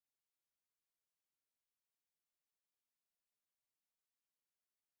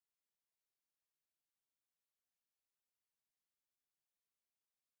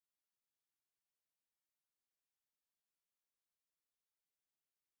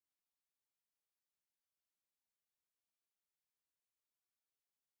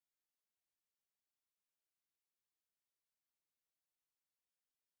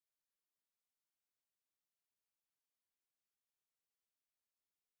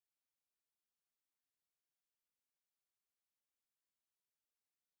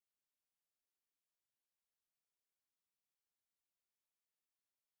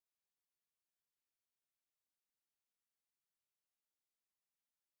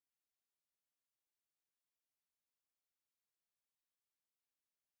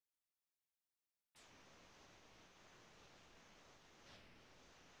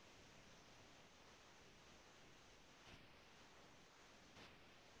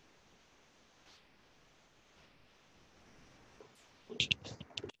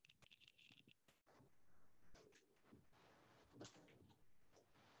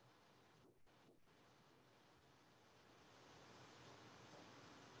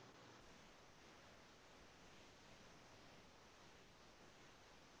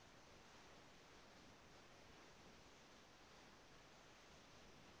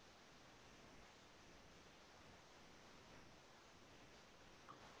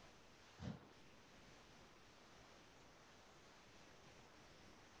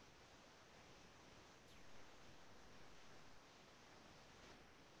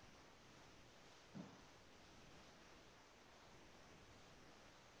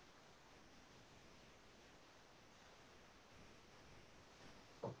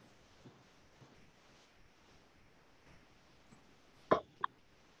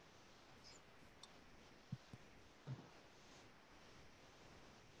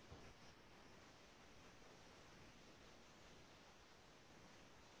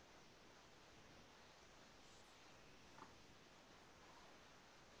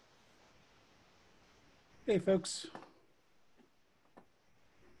Hey, folks.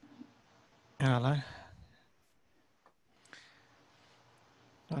 Hello.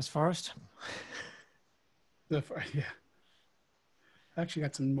 Nice forest. Yeah, I actually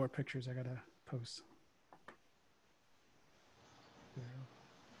got some more pictures I gotta post.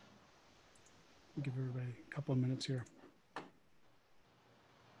 Give everybody a couple of minutes here.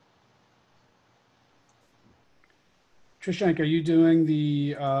 Trishank, are you doing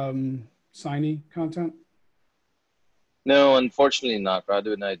the signee content? No, unfortunately not.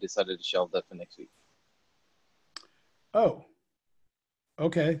 Radu and I decided to shelve that for next week. Oh,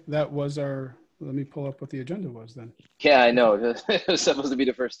 okay. That was our. Let me pull up what the agenda was then. Yeah, I know. It was supposed to be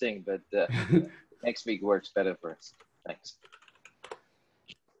the first thing, but next week works better for us. Thanks.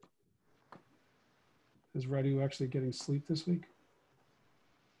 Is Radu actually getting sleep this week?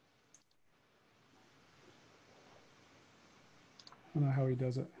 I don't know how he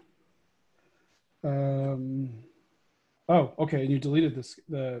does it. Oh, okay. And you deleted this.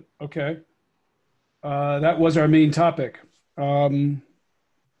 Okay. That was our main topic. Okay.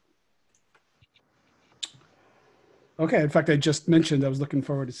 In fact, I just mentioned I was looking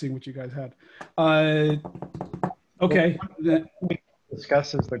forward to seeing what you guys had. Okay. What we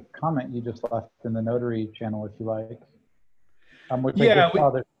discuss is the comment you just left in the Notary channel, if you like. Which I just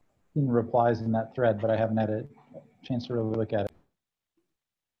saw there's 15 replies in that thread, but I haven't had a chance to really look at it.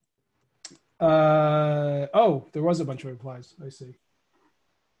 Oh, there was a bunch of replies. I see.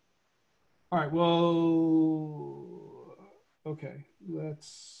 All right. Well, okay.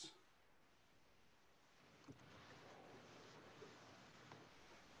 Let's.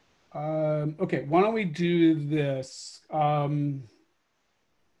 Okay. Why don't we do this? All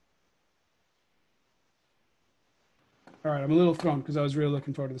right, I'm a little thrown because I was really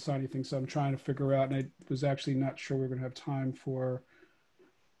looking forward to the signing thing, so I'm trying to figure out, and I was actually not sure we were going to have time for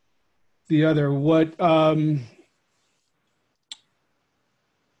the other. All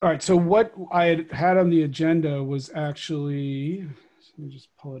right, so what I had on the agenda was actually, so let me just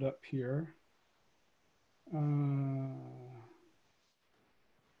pull it up here.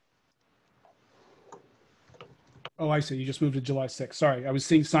 Oh, I see. You just moved to July 6th. Sorry, I was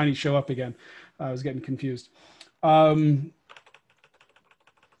seeing signing show up again. I was getting confused. So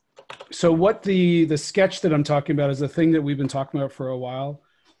what the sketch that I'm talking about is the thing that we've been talking about for a while.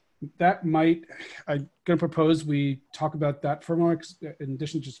 That might, I'm going to propose we talk about that for more, in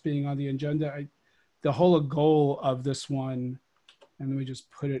addition to just being on the agenda. The whole goal of this one, and let me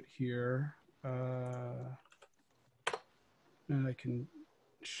just put it here, and I can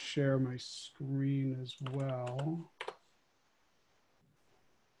share my screen as well.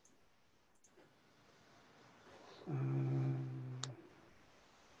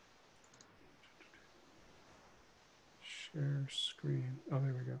 Share screen. Oh,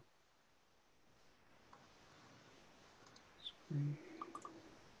 there we go. Screen.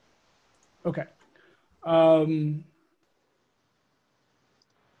 Okay. All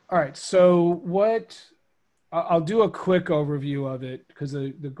right. So I'll do a quick overview of it because the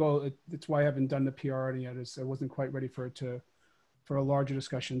goal, that's why I haven't done the PR on it yet, is I wasn't quite ready for a larger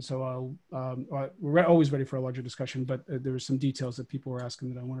discussion. So we're always ready for a larger discussion, but there were some details that people were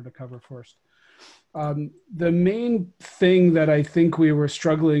asking that I wanted to cover first. The main thing that I think we were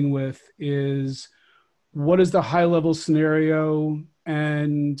struggling with is what is the high level scenario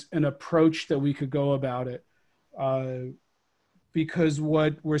and an approach that we could go about it. Because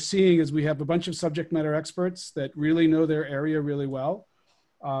what we're seeing is we have a bunch of subject matter experts that really know their area really well.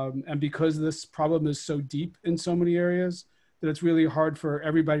 And because this problem is so deep in so many areas, that it's really hard for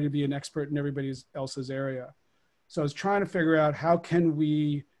everybody to be an expert in everybody else's area. So I was trying to figure out how can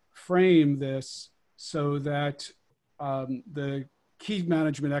we frame this so that the key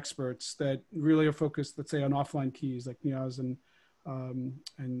management experts that really are focused, let's say, on offline keys, like Niaz and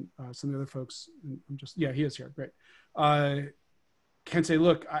some of the other folks, yeah, he is here, great. Can say,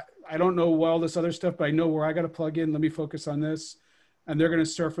 look, I don't know all this other stuff, but I know where I got to plug in. Let me focus on this. And they're going to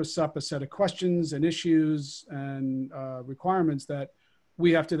surface up a set of questions and issues and requirements that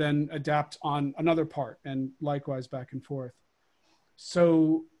we have to then adapt on another part, and likewise back and forth.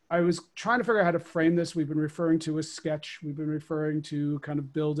 So I was trying to figure out how to frame this. We've been referring to a sketch. We've been referring to kind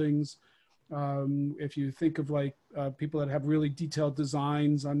of buildings. If you think of like people that have really detailed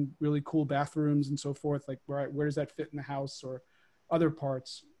designs on really cool bathrooms and so forth, like where does that fit in the house or other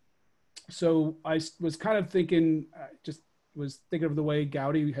parts? So I was kind of thinking, was thinking of the way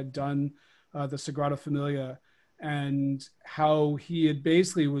Gaudi had done the Sagrada Familia and how he had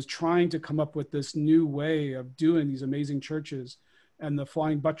basically was trying to come up with this new way of doing these amazing churches. And the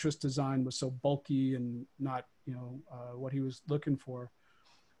flying buttress design was so bulky and not, what he was looking for.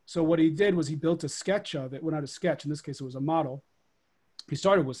 So what he did was he built a sketch of it. Well, not a sketch. In this case, it was a model. He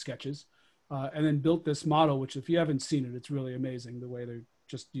started with sketches and then built this model, which if you haven't seen it, it's really amazing the way they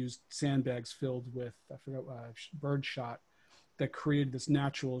just used sandbags filled with, I forgot, bird shot that created this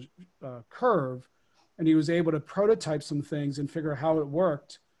natural curve. And he was able to prototype some things and figure out how it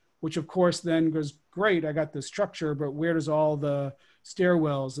worked, which of course then goes, great, I got the structure, but where does all the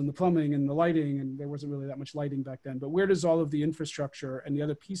stairwells and the plumbing and the lighting, and there wasn't really that much lighting back then, but where does all of the infrastructure and the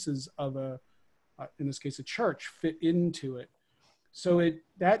other pieces of in this case, a church fit into it? So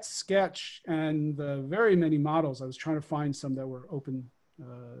that sketch and the very many models, I was trying to find some that were open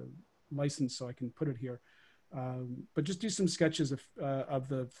license so I can put it here. But just do some sketches of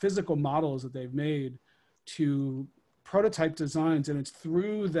the physical models that they've made to prototype designs. And it's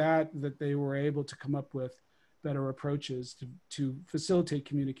through that they were able to come up with better approaches to facilitate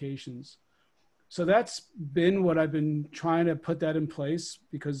communications. So that's been what I've been trying to put that in place,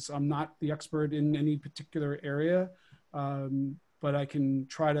 because I'm not the expert in any particular area. But I can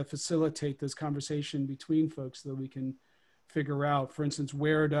try to facilitate this conversation between folks so that we can figure out, for instance,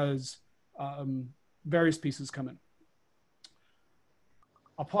 where does various pieces come in.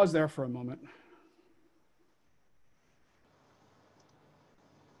 I'll pause there for a moment.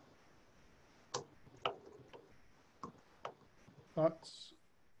 Thoughts?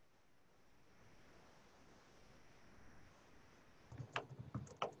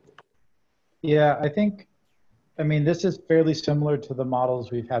 Yeah, I mean, this is fairly similar to the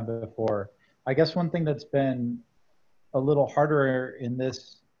models we've had before. I guess one thing that's been a little harder in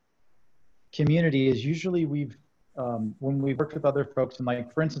this community is usually when we've worked with other folks in,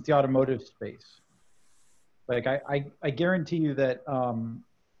 like, for instance, the automotive space, like I guarantee you that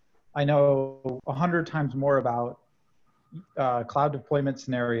I know 100 times more about cloud deployment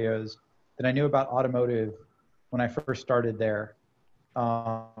scenarios than I knew about automotive when I first started there.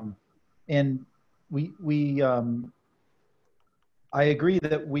 And I agree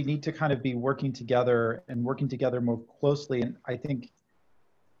that we need to kind of be working together and working together more closely. And I think,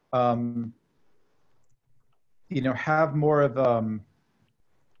 have more of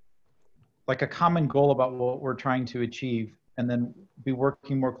like a common goal about what we're trying to achieve, and then be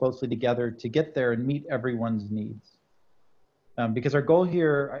working more closely together to get there and meet everyone's needs. Because our goal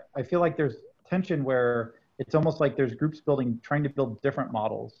here, I feel like there's tension where it's almost like there's groups trying to build different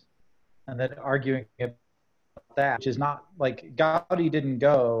models, and then arguing about that, which is not, like, Gaudi didn't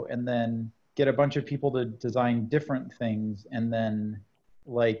go and then get a bunch of people to design different things and then,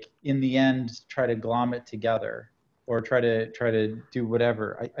 like, in the end try to glom it together or try to do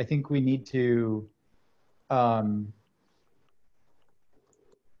whatever. I think we need to all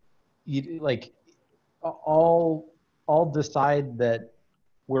decide that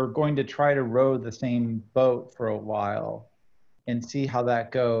we're going to try to row the same boat for a while and see how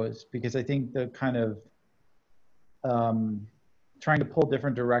that goes, because I think the kind of trying to pull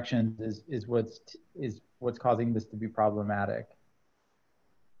different directions is what's causing this to be problematic.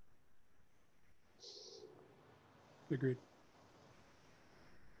 Agreed.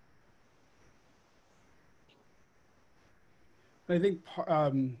 I think,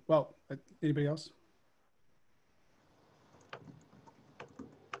 well, anybody else?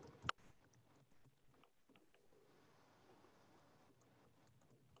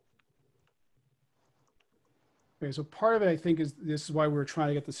 Okay, so part of it, I think, is this is why we're trying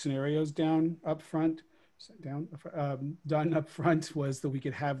to get the scenarios down up front, done up front, was that we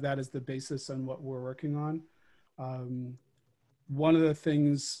could have that as the basis on what we're working on. One of the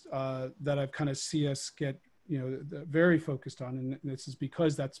things that I've kind of see us get, very focused on, and this is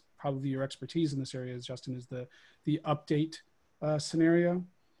because that's probably your expertise in this area, Justin, is the update scenario.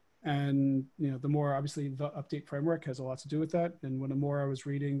 And, the more, obviously, the update framework has a lot to do with that. And when the more I was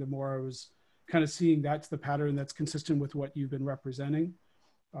reading, the more I was kind of seeing that's the pattern that's consistent with what you've been representing.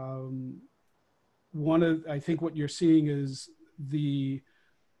 I think what you're seeing is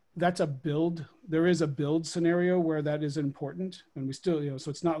that's a build. There is a build scenario where that is important, and we still,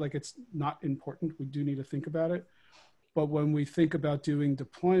 so it's not like it's not important. We do need to think about it. But when we think about doing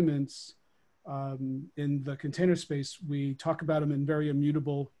deployments in the container space, we talk about them in very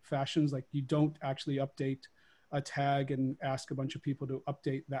immutable fashions. Like, you don't actually update a tag and ask a bunch of people to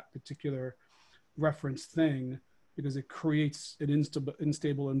update that particular reference thing, because it creates an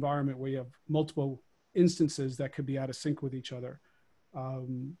unstable environment where you have multiple instances that could be out of sync with each other.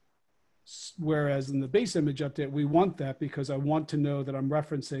 Whereas in the base image update, we want that, because I want to know that I'm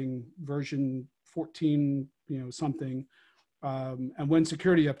referencing version 14, something. And when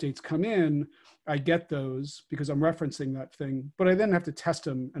security updates come in, I get those because I'm referencing that thing, but I then have to test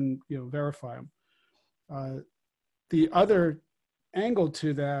them and verify them. The other angle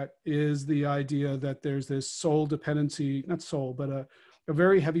to that is the idea that there's this sole dependency, not sole, but a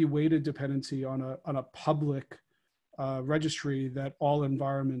very heavy weighted dependency on a public registry that all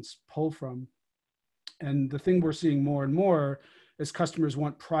environments pull from. And the thing we're seeing more and more is customers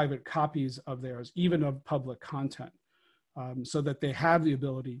want private copies of theirs, even of public content, so that they have the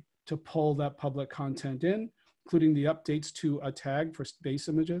ability to pull that public content in, including the updates to a tag for base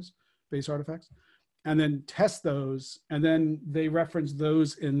images, base artifacts, and then test those. And then they reference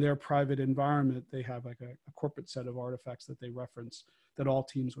those in their private environment. They have like a corporate set of artifacts that they reference, that all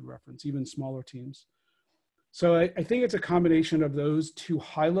teams would reference, even smaller teams. So I think it's a combination of those two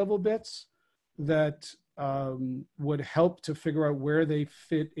high-level bits that would help to figure out where they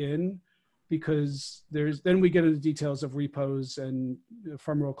fit in, because then we get into details of repos and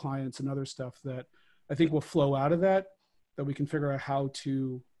ephemeral clients and other stuff that I think will flow out of that we can figure out how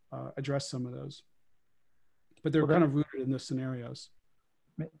to address some of those. But they're kind of rooted in the scenarios.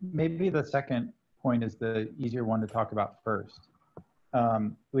 Maybe the second point is the easier one to talk about first,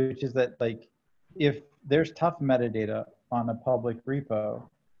 which is that, like, if there's tough metadata on a public repo,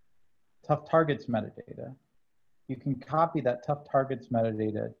 tough targets metadata, you can copy that tough targets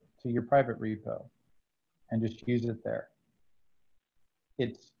metadata to your private repo and just use it there.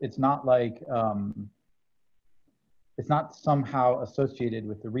 It's not like, it's not somehow associated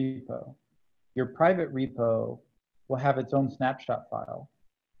with the repo. Your private repo will have its own snapshot file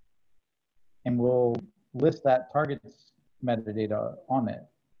and will list that targets metadata on it.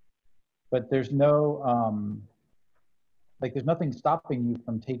 But there's no, there's nothing stopping you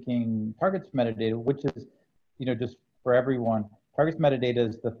from taking targets metadata, which is, just for everyone, targets metadata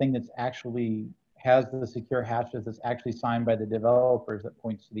is the thing that's actually has the secure hashes that's actually signed by the developers that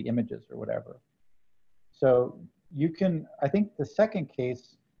points to the images or whatever. So you can, I think the second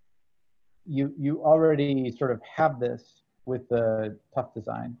case, you already sort of have this with the tough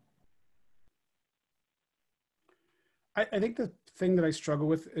design. I think the thing that I struggle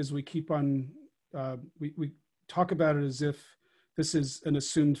with is we keep on, we talk about it as if this is an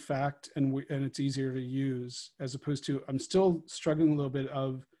assumed fact and it's easier to use, as opposed to, I'm still struggling a little bit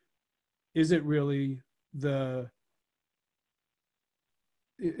of, is it really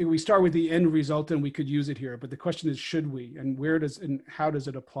we start with the end result and we could use it here, but the question is, should we, and how does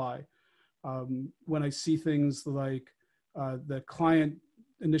it apply? When I see things like the client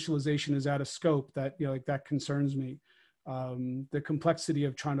initialization is out of scope, that, that concerns me. The complexity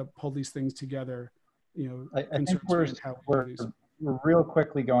of trying to pull these things together, I think we're real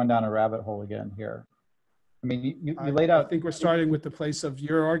quickly going down a rabbit hole again here. I mean, you laid out. I think we're starting with the place of,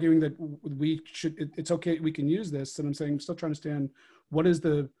 you're arguing that it's okay, we can use this. And I'm saying, I'm still trying to understand, what is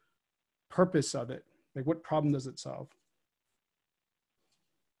the purpose of it? Like, what problem does it solve?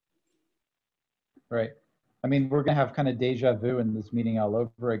 Right. I mean, we're going to have kind of deja vu in this meeting all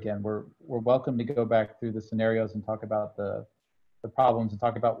over again. We're welcome to go back through the scenarios and talk about the problems, and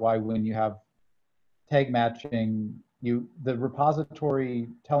talk about why, when you have tag matching, the repository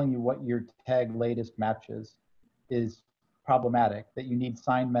telling you what your tag latest matches is problematic, that you need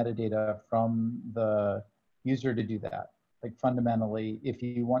signed metadata from the user to do that. Like, fundamentally, if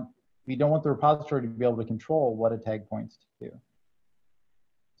you don't want the repository to be able to control what a tag points to.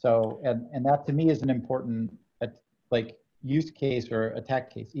 So, and that to me is an important use case or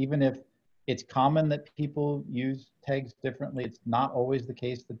attack case. Even if it's common that people use tags differently, it's not always the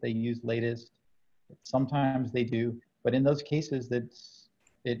case that they use latest. Sometimes they do, but in those cases, it's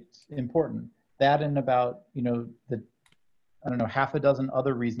important. That, and about, I don't know, half a dozen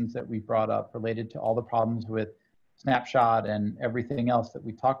other reasons that we brought up related to all the problems with snapshot and everything else that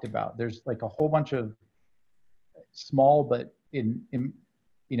we talked about. There's like a whole bunch of small but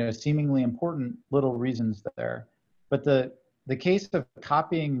seemingly important little reasons there. But the case of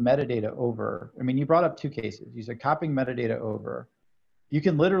copying metadata over, I mean, you brought up two cases. You said copying metadata over. You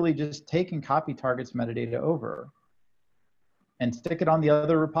can literally just take and copy targets metadata over and stick it on the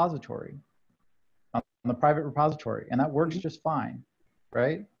other repository, on the private repository, and that works just fine,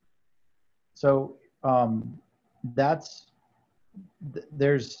 right? So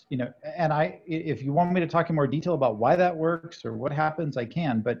there's, and if you want me to talk in more detail about why that works or what happens, I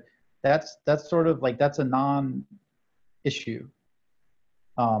can, but that's sort of like, that's a non-issue.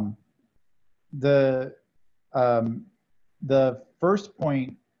 The first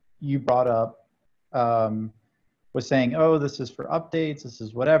point you brought up was saying, oh, this is for updates, this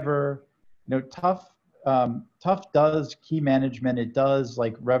is whatever. Tough does key management, it does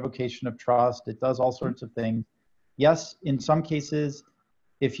like revocation of trust, it does all sorts of things. Yes, in some cases,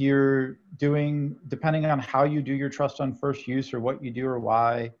 if you're doing, depending on how you do your trust on first use or what you do or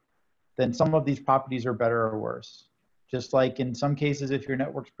why, then some of these properties are better or worse. Just like in some cases, if your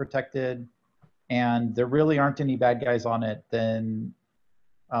network's protected and there really aren't any bad guys on it, then,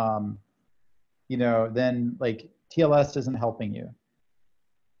 you know, then like TLS isn't helping you,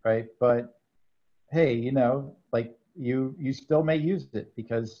 right? But hey, you know, like you still may use it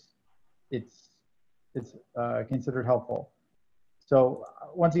because it's considered helpful. So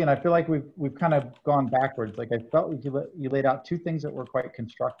once again, I feel like we've kind of gone backwards. Like I felt like you laid out two things that were quite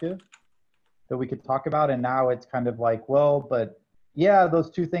constructive that we could talk about, and now it's kind of like, well, but yeah, those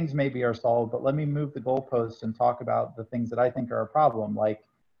two things maybe are solved, but let me move the goalposts and talk about the things that I think are a problem. Like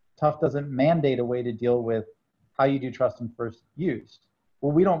Tough doesn't mandate a way to deal with how you do trust and first use.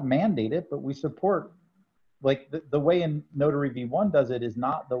 Well, we don't mandate it, but we support, like the way in Notary V1 does it is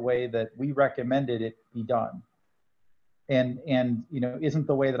not the way that we recommended it be done. And you know, isn't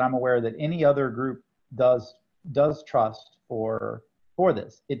the way that I'm aware that any other group does trust for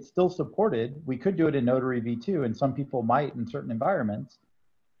this. It's still supported. We could do it in Notary V2, and some people might in certain environments,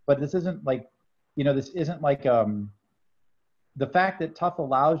 but this isn't like, you know, this isn't like the fact that Tough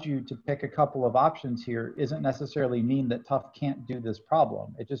allows you to pick a couple of options here isn't necessarily mean that Tough can't do this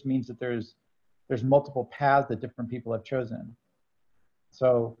problem. It just means that there's multiple paths that different people have chosen.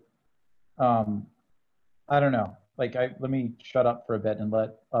 So I don't know. Like let me shut up for a bit and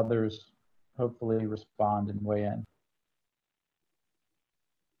let others hopefully respond and weigh in.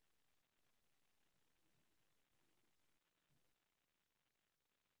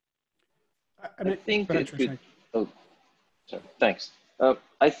 I think it could. Oh, sorry. Thanks.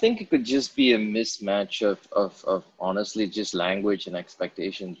 I think it could just be a mismatch of honestly just language and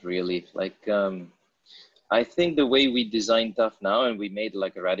expectations. Really, like I think the way we design Tough now, and we made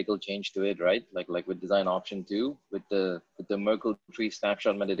like a radical change to it, right? Like with design option 2, with the Merkle tree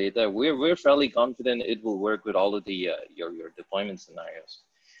snapshot metadata, we're fairly confident it will work with all of the your deployment scenarios.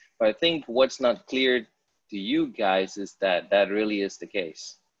 But I think what's not clear to you guys is that really is the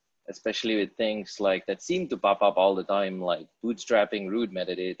case, especially with things like that seem to pop up all the time, like bootstrapping root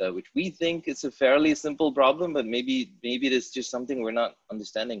metadata, which we think is a fairly simple problem, but maybe it is just something we're not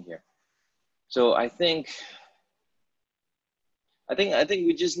understanding here. So I think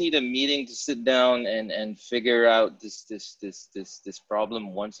we just need a meeting to sit down and figure out this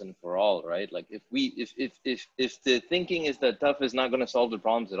problem once and for all, right? Like if the thinking is that Tough is not going to solve the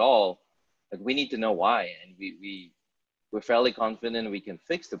problems at all, like we need to know why, and we're fairly confident we can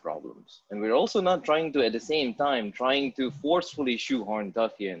fix the problems. And we're also not trying to, at the same time, trying to forcefully shoehorn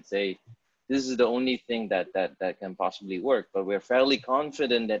Tough here and say, this is the only thing that can possibly work. But we're fairly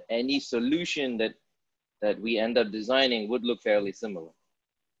confident that any solution that we end up designing would look fairly similar.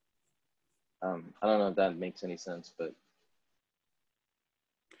 I don't know if that makes any sense, but.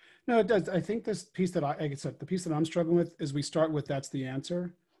 No, it does. I think this piece that like I said, the piece that I'm struggling with is we start with that's the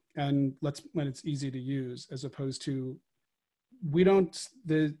answer, and when it's easy to use, as opposed to we don't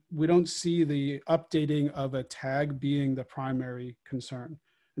see the updating of a tag being the primary concern.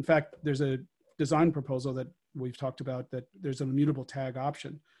 In fact, there's a design proposal that we've talked about that there's an immutable tag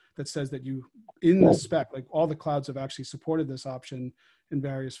option that says that you, in the spec, like all the clouds have actually supported this option in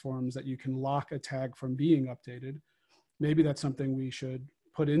various forms, that you can lock a tag from being updated. Maybe that's something we should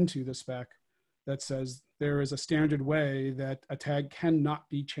put into the spec that says there is a standard way that a tag cannot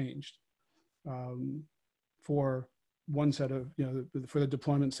be changed for one set of, you know, for the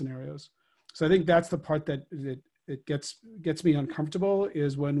deployment scenarios. So I think that's the part that it gets me uncomfortable,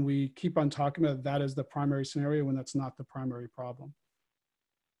 is when we keep on talking about that as the primary scenario when that's not the primary problem.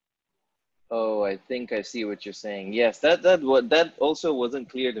 Oh, I think I see what you're saying. Yes, that also wasn't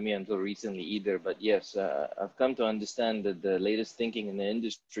clear to me until recently either. But yes, I've come to understand that the latest thinking in the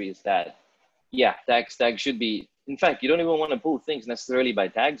industry is that, yeah, tags should be. In fact, you don't even want to pull things necessarily by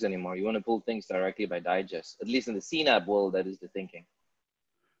tags anymore. You want to pull things directly by digest. At least in the CNAB world, that is the thinking.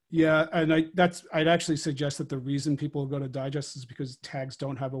 Yeah, and I'd actually suggest that the reason people go to digest is because tags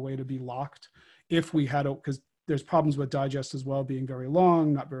don't have a way to be locked. If we had because there's problems with digest as well, being very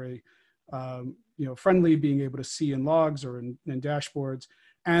long, not very you know, friendly, being able to see in logs or in dashboards,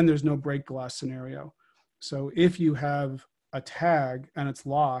 and there's no break glass scenario. So if you have a tag and it's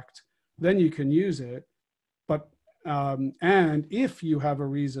locked, then you can use it. But and if you have a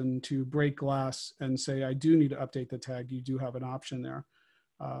reason to break glass and say, I do need to update the tag, you do have an option there.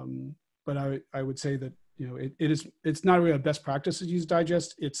 But I would say that, you know, it's not really a best practice to use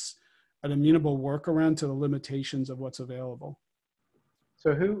digest. It's an amenable workaround to the limitations of what's available.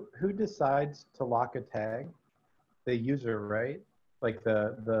 So who decides to lock a tag? The user, right? Like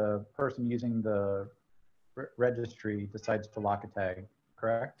the person using the registry decides to lock a tag,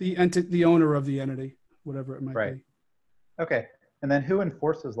 correct? The owner of the entity, whatever it might be. Okay, and then who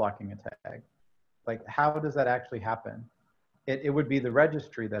enforces locking a tag? Like, how does that actually happen? It would be the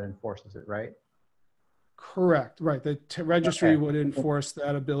registry that enforces it, right? Correct. Right. The registry Okay. would enforce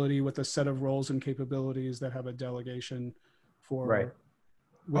that ability with a set of roles and capabilities that have a delegation for, Right.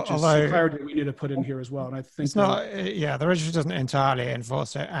 which is Although some clarity we need to put in here as well. And I think it's not, yeah, the registry doesn't entirely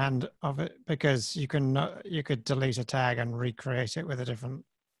enforce it, and of it, because you could delete a tag and recreate it with a different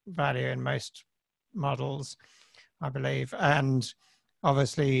value in most models, I believe. And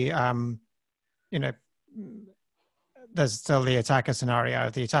obviously, you know, there's still the attacker scenario,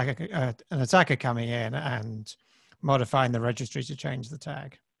 the attacker, an attacker coming in and modifying the registry to change the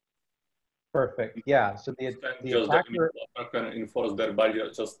tag. Perfect. Yeah. So the attacker can enforce that by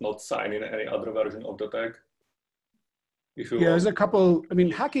just not signing any other version of the tag. If you yeah, there's a couple. I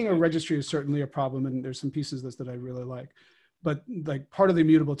mean, hacking a registry is certainly a problem, and there's some pieces of this that I really like. But like part of the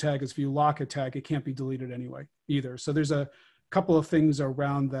immutable tag is if you lock a tag, it can't be deleted anyway either. So there's a couple of things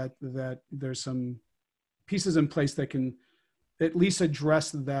around that. That there's some pieces in place that can at least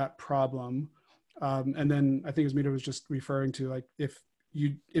address that problem. And then I think as Mita was just referring to, like if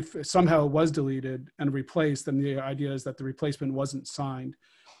somehow it was deleted and replaced, then the idea is that the replacement wasn't signed.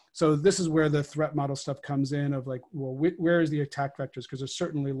 So this is where the threat model stuff comes in of like, well, where is the attack vectors? Because there's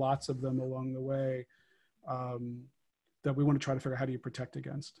certainly lots of them along the way that we want to try to figure out how do you protect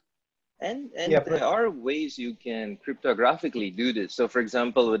against. And there are ways you can cryptographically do this. So for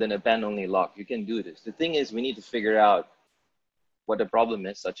example, with an append-only lock, you can do this. The thing is, we need to figure out what the problem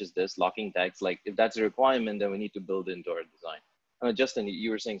is, such as this, locking tags. Like if that's a requirement, then we need to build it into our design. Justin, you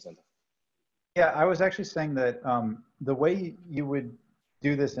were saying something. Yeah, I was actually saying that the way you would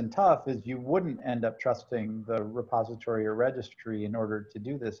do this in Tough is you wouldn't end up trusting the repository or registry in order to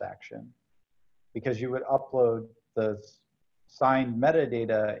do this action, because you would upload the signed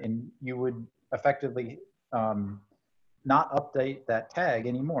metadata and you would effectively not update that tag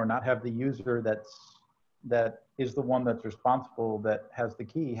anymore, not have the user that is the one that's responsible, that has the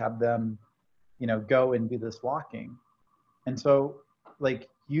key, have them, you know, go and do this locking. And so like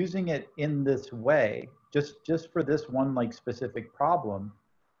using it in this way, just for this one like specific problem,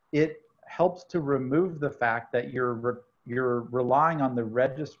 it helps to remove the fact that you're relying on the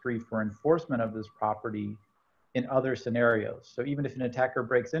registry for enforcement of this property in other scenarios. So even if an attacker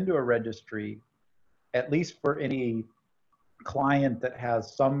breaks into a registry, at least for any client that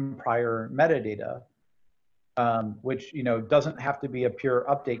has some prior metadata, which, you know, doesn't have to be a pure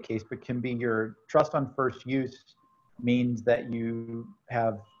update case, but can be your trust on first use, means that you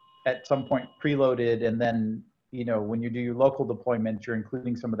have at some point preloaded, and then, you know, when you do your local deployments, you're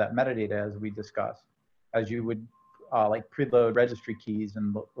including some of that metadata as we discussed, as you would like preload registry keys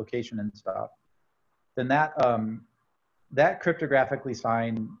and location and stuff. Then that that cryptographically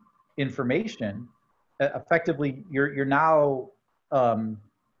signed information, effectively you're now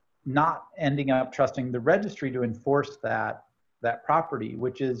not ending up trusting the registry to enforce that property,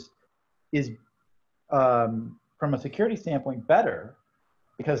 which is from a security standpoint better,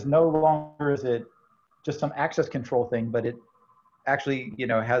 because no longer is it just some access control thing, but it actually, you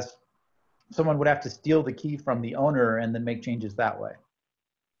know, has, someone would have to steal the key from the owner and then make changes that way.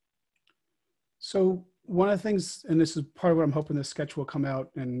 So one of the things, and this is part of what I'm hoping this sketch will come out,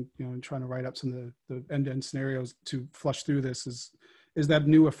 and, you know, and trying to write up some of the end-to-end scenarios to flush through this is that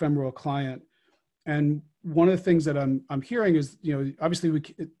new ephemeral client. And one of the things that I'm hearing is, you know, obviously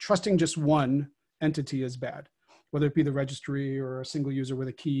trusting just one entity is bad, whether it be the registry or a single user with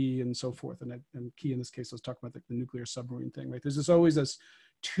a key and so forth. And key in this case, let's talk about the nuclear submarine thing, right? There's always a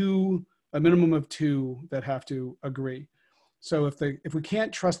minimum of two that have to agree. So if we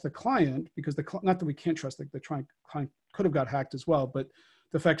can't trust the client, because not that we can't trust the client could have got hacked as well, but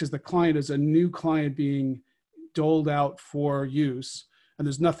the fact is the client is a new client being doled out for use, and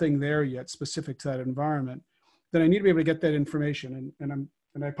there's nothing there yet specific to that environment, then I need to be able to get that information.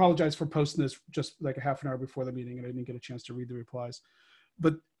 And I apologize for posting this just like a half an hour before the meeting, and I didn't get a chance to read the replies.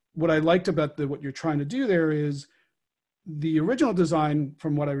 But what I liked about what you're trying to do there is, the original design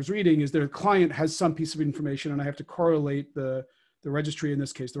from what I was reading is their client has some piece of information, and I have to correlate the registry, in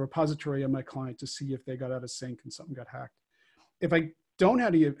this case, the repository, on my client to see if they got out of sync and something got hacked. If I don't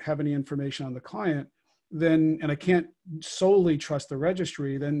have any information on the client, then, and I can't solely trust the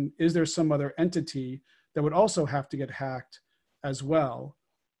registry, then is there some other entity that would also have to get hacked as well?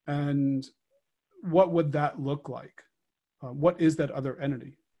 And what would that look like? What is that other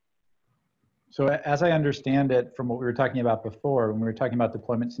entity? So as I understand it from what we were talking about before, when we were talking about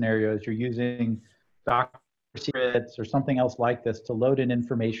deployment scenarios, you're using Docker secrets or something else like this to load in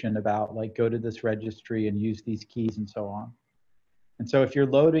information about, like, go to this registry and use these keys and so on. And so if you're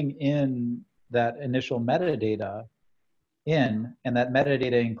loading in that initial metadata in, and that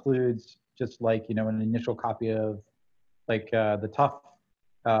metadata includes just like, you know, an initial copy of like the tough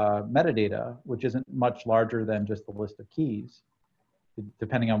metadata, which isn't much larger than just a list of keys,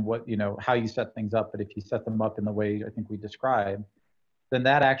 depending on what, you know, how you set things up. But if you set them up in the way I think we described, then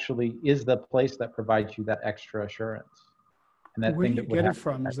that actually is the place that provides you that extra assurance. And that where thing do you that would get it happen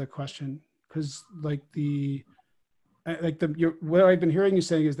from is the question. Because like what I've been hearing you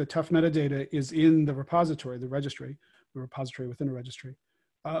saying is the tough metadata is in the repository, the registry within a registry.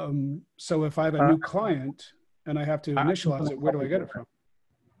 So if I have a new client and I have to initialize it, where do I get it from?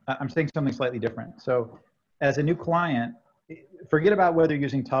 I'm saying something slightly different. So as a new client, forget about whether you're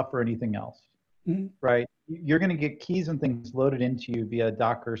using tough or anything else, right? You're going to get keys and things loaded into you via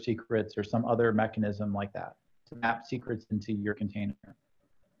Docker secrets or some other mechanism like that to map secrets into your container,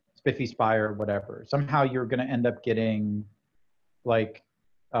 Spiffy Spire or whatever. Somehow you're going to end up getting like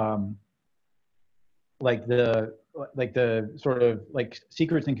the sort of like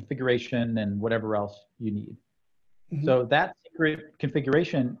secrets and configuration and whatever else you need. So that secret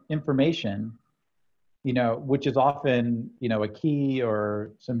configuration information, you know, which is often, you know, a key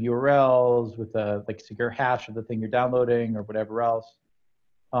or some URLs with a like secure hash of the thing you're downloading or whatever else.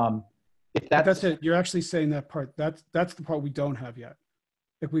 If that's it. You're actually saying that part. That's the part we don't have yet.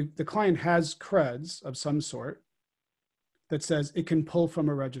 If the client has creds of some sort that says it can pull from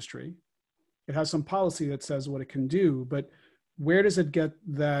a registry. It has some policy that says what it can do, but where does it get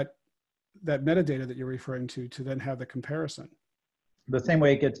that metadata that you're referring to then have the comparison? The same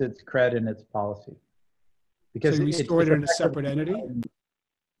way it gets its cred and its policy. Because so we store it in a separate entity?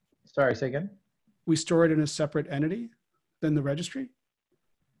 Sorry, say again? We store it in a separate entity than the registry?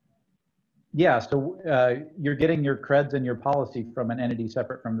 Yeah, so you're getting your creds and your policy from an entity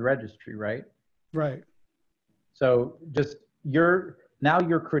separate from the registry, right? Right. So just your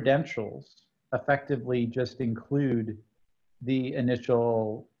credentials effectively just include the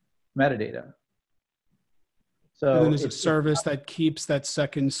initial metadata. So and then there's a service that keeps that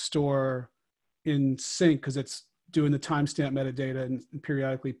second store in sync because it's doing the timestamp metadata and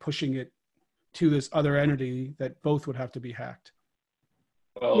periodically pushing it to this other entity that both would have to be hacked.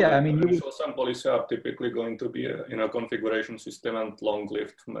 Well, yeah, I mean, credentials and policy are typically going to be in a configuration system and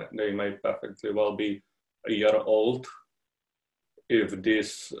long-lived. They may perfectly well be a year old if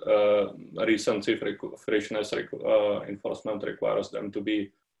this recency freshness enforcement requires them to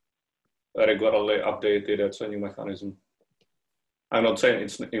be regularly updated. That's a new mechanism. I'm not saying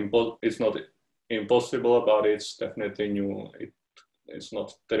it's not impossible, but it's definitely new. It's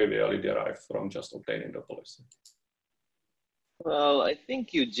not trivially derived from just obtaining the policy. Well, I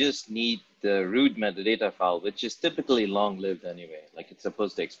think you just need the root metadata file, which is typically long-lived anyway. Like it's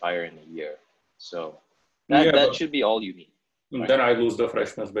supposed to expire in a year. So that should be all you need. Right? Then I lose the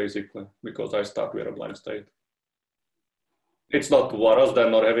freshness basically because I start with a blank state. It's not worse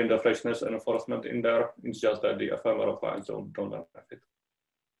than not having the freshness enforcement in there. It's just that the ephemeral files don't have it.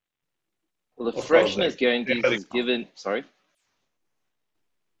 Well, the freshness guarantees is given, sorry?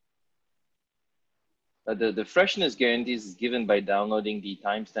 The freshness guarantees is given by downloading the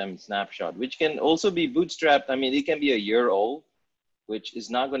timestamp snapshot, which can also be bootstrapped. I mean, it can be a year old, which is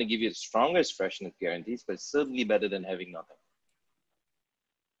not going to give you the strongest freshness guarantees, but certainly better than having nothing.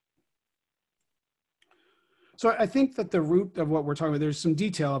 So I think that the root of what we're talking about, there's some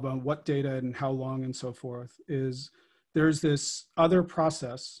detail about what data and how long and so forth, is there's this other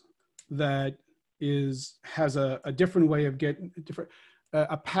process that has a different way of getting,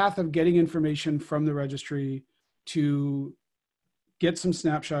 a path of getting information from the registry to get some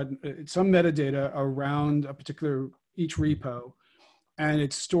snapshot, some metadata around a particular, each repo, and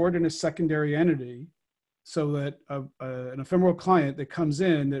it's stored in a secondary entity so that an ephemeral client that comes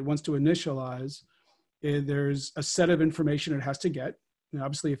in that wants to initialize, there's a set of information it has to get. And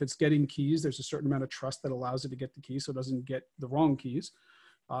obviously, if it's getting keys, there's a certain amount of trust that allows it to get the keys so it doesn't get the wrong keys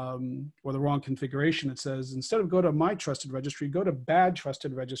or the wrong configuration. It says, instead of go to my trusted registry, go to bad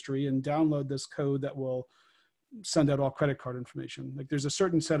trusted registry and download this code that will send out all credit card information. Like there's a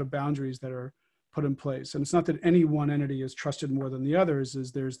certain set of boundaries that are put in place. And it's not that any one entity is trusted more than the others,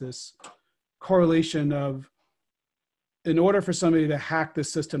 is there's this correlation of, in order for somebody to hack the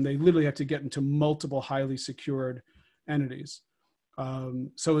system, they literally have to get into multiple highly secured entities.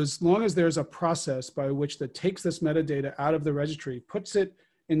 So as long as there's a process by which that takes this metadata out of the registry, puts it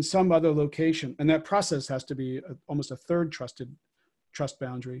in some other location, and that process has to be almost a third trust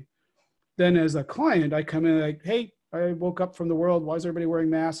boundary. Then as a client, I come in like, hey, I woke up from the world. Why is everybody wearing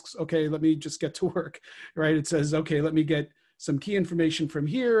masks? Okay, let me just get to work, right? It says, okay, let me get some key information from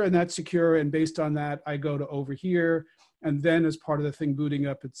here and that's secure. And based on that, I go to over here. And then as part of the thing booting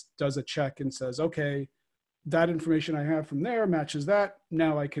up, it does a check and says, okay, that information I have from there matches that.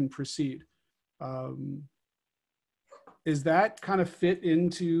 Now I can proceed. Is that kind of fit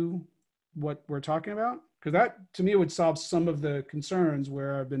into what we're talking about? Because that, to me, would solve some of the concerns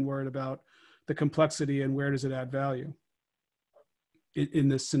where I've been worried about the complexity and where does it add value in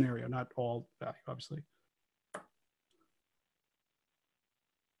this scenario, not all value, obviously.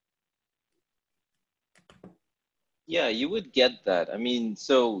 Yeah, you would get that. I mean,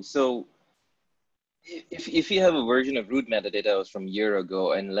 so if you have a version of root metadata that was from a year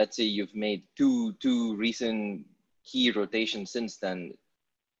ago, and let's say you've made two recent key rotations since then,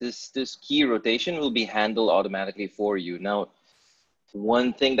 this key rotation will be handled automatically for you. Now,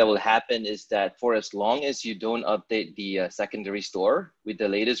 one thing that will happen is that for as long as you don't update the secondary store with the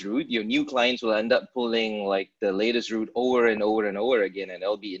latest root, your new clients will end up pulling like the latest root over and over and over again, and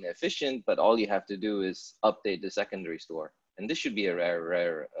it'll be inefficient, but all you have to do is update the secondary store. And this should be a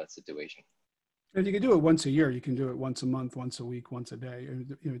rare situation. And you can do it once a year. You can do it once a month, once a week, once a day.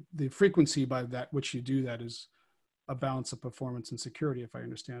 You know, the frequency by that which you do that is a balance of performance and security, if I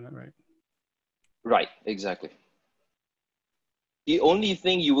understand that right. Right, exactly. The only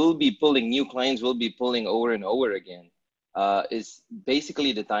thing you will be pulling, new clients will be pulling over and over again, is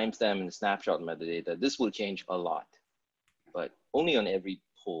basically the timestamp and the snapshot metadata. This will change a lot, but only on every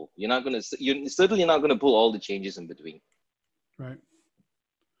pull. You're certainly not gonna pull all the changes in between. Right.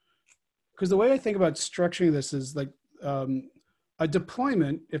 Because the way I think about structuring this is like a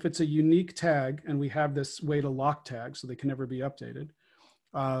deployment, if it's a unique tag and we have this way to lock tags so they can never be updated,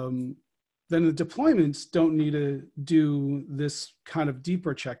 then the deployments don't need to do this kind of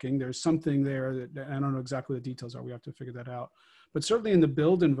deeper checking. There's something there that I don't know exactly what the details are. We have to figure that out. But certainly in the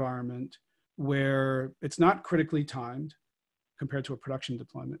build environment where it's not critically timed compared to a production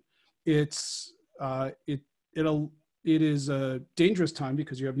deployment, it is a dangerous time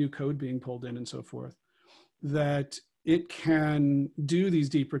because you have new code being pulled in and so forth, that it can do these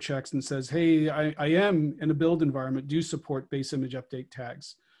deeper checks and says, hey, I am in a build environment, do support base image update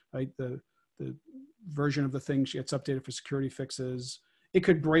tags, right? The version of the thing gets updated for security fixes. It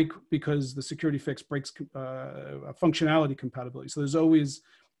could break because the security fix breaks functionality compatibility. So there's always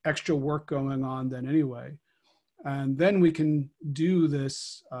extra work going on then anyway. And then we can do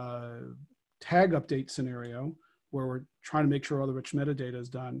this tag update scenario where we're trying to make sure all the rich metadata is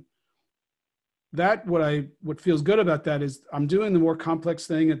done. That, what feels good about that is I'm doing the more complex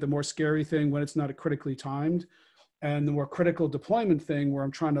thing and the more scary thing when it's not critically timed, and the more critical deployment thing where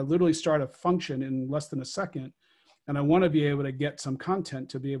I'm trying to literally start a function in less than a second, and I want to be able to get some content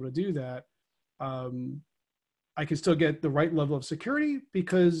to be able to do that. I can still get the right level of security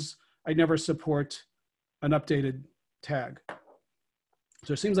because I never support an updated tag.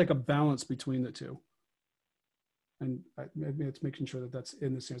 So it seems like a balance between the two. And maybe it's making sure that that's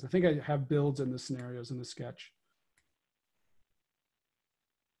in the scenarios. I think I have builds in the scenarios in the sketch.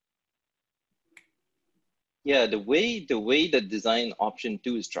 Yeah, the way the design option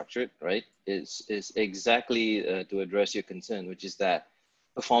 2 is structured, right, is exactly to address your concern, which is that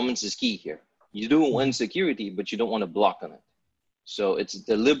performance is key here. You don't want security, but you don't want to block on it. So it's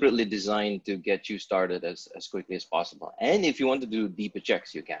deliberately designed to get you started as quickly as possible. And if you want to do deeper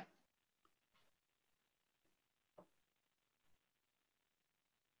checks, you can.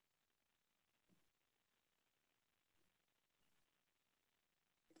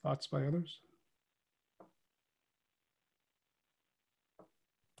 Thoughts by others?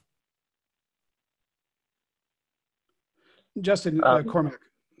 Justin, Cormac,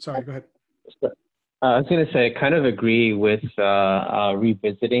 sorry, go ahead. I was going to say, I kind of agree with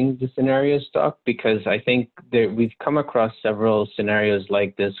revisiting the scenarios doc, because I think we've come across several scenarios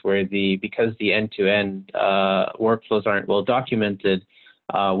like this where because the end-to-end workflows aren't well documented,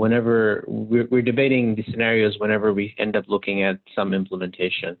 whenever we're debating the scenarios whenever we end up looking at some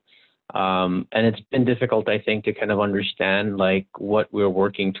implementation. And it's been difficult, I think, to kind of understand like what we're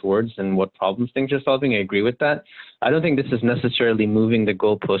working towards and what problems things are solving. I agree with that. I don't think this is necessarily moving the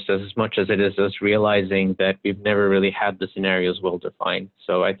goalpost as much as it is us realizing that we've never really had the scenarios well defined.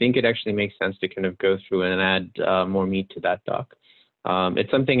 So I think it actually makes sense to kind of go through and add more meat to that doc.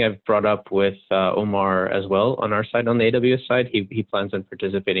 It's something I've brought up with Omar as well on our side, on the AWS side. He plans on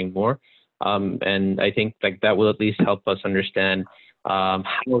participating more. And I think like that will at least help us understand how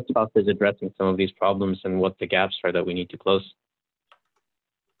tough is addressing some of these problems and what the gaps are that we need to close.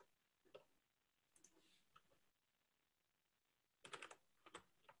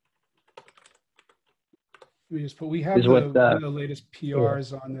 We have one of the latest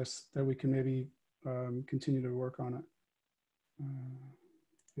PRs on this that we can maybe continue to work on it.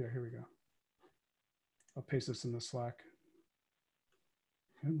 Yeah, here we go. I'll paste this in the Slack.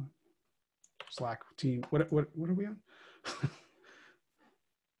 Slack team. What are we on?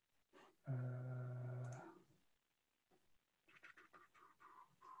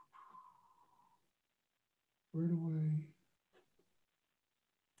 Where do I?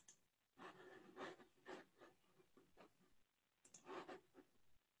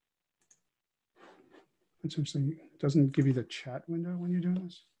 It's interesting. It doesn't give you the chat window when you're doing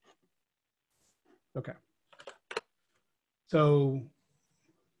this. Okay. So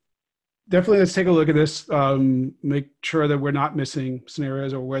definitely let's take a look at this. Make sure that we're not missing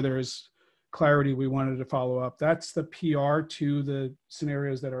scenarios or where there's clarity we wanted to follow up. That's the PR to the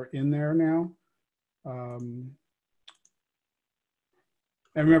scenarios that are in there now. And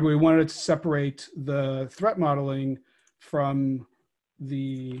remember, we wanted to separate the threat modeling from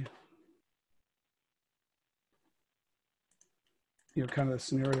the kind of the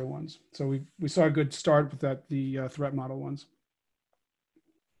scenario ones. So we saw a good start with that, the threat model ones.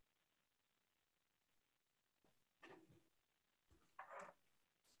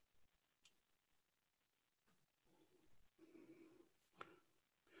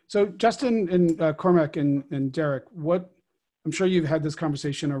 So Justin and Cormac and Derek, I'm sure you've had this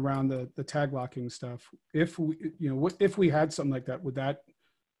conversation around the tag locking stuff. If we had something like that, would that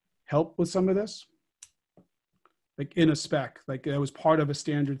help with some of this? Like in a spec, like that was part of a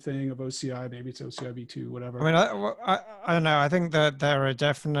standard thing of OCI, maybe it's OCI v2, whatever. I mean, I don't know. I think that there are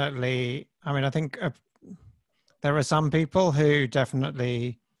definitely, I think there are some people who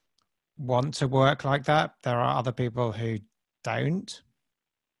definitely want to work like that. There are other people who don't.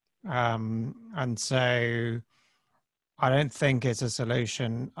 And so I don't think it's a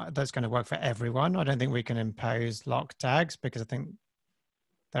solution that's going to work for everyone. I don't think we can impose lock tags because I think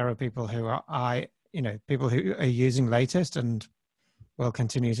there are people who are people who are using latest and will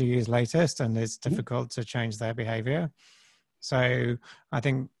continue to use latest, and it's difficult to change their behavior. So I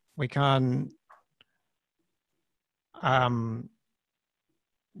think we can't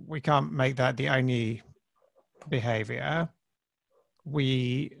make that the only behavior.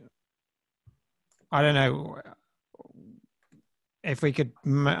 I don't know if we could,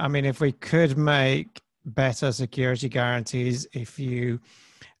 if we could make better security guarantees if you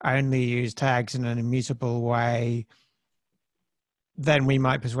only use tags in an immutable way, then we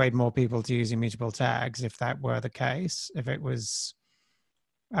might persuade more people to use immutable tags if that were the case. If it was,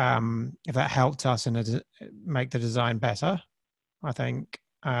 if that helped us make the design better, I think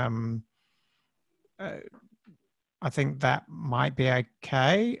that might be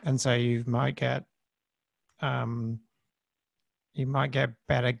okay. And so you might get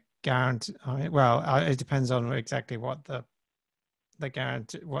better guarantee. Well, it depends on exactly what the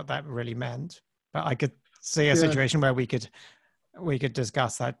guarantee, what that really meant. But I could see a situation where we could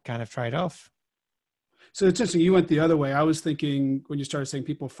discuss that kind of trade-off. So it's interesting. You went the other way. I was thinking when you started saying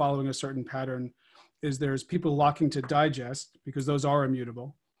people following a certain pattern, is there's people locking to digest because those are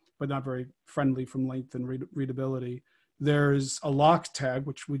immutable, but not very friendly from length and readability. There's a locked tag,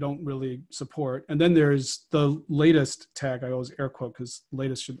 which we don't really support. And then there's the latest tag. I always air quote because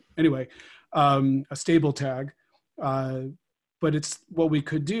latest should, anyway, a stable tag. But it's what we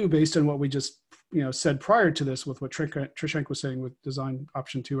could do based on what we just said prior to this with what Trishank was saying with design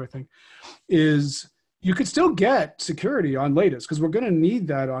option 2, I think, is you could still get security on latest because we're going to need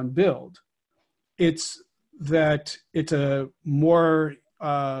that on build. It's that it's a more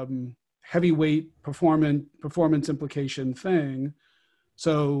heavyweight performance implication thing.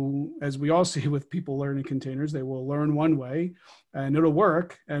 So as we all see with people learning containers, they will learn one way and it'll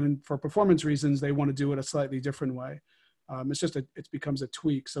work. And for performance reasons, they want to do it a slightly different way. It becomes a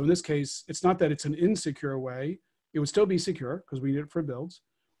tweak. So in this case, it's not that it's an insecure way. It would still be secure because we need it for builds.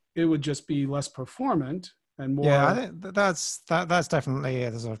 It would just be less performant and more. Yeah, I think that's definitely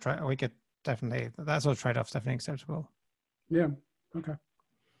the sort of we could definitely, that sort of trade-off's definitely acceptable. Yeah. Okay.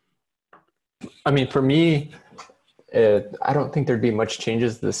 I mean, for me, I don't think there'd be much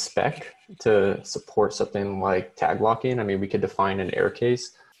changes to the spec to support something like tag locking. I mean, we could define an error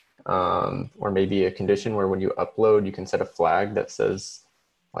case. Or maybe a condition where when you upload, you can set a flag that says,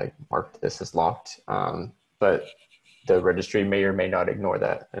 like, mark this as locked. But the registry may or may not ignore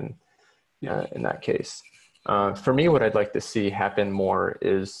that in that case. For me, what I'd like to see happen more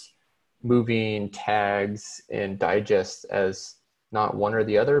is moving tags and digest as not one or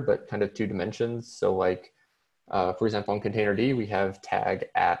the other, but kind of 2 dimensions. So like, for example, in Containerd, we have tag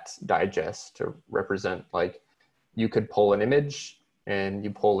at digest to represent, like, you could pull an image and you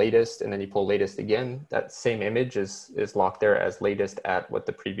pull latest and then you pull latest again. That same image is locked there as latest at what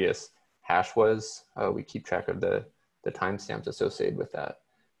the previous hash was. We keep track of the timestamps associated with that.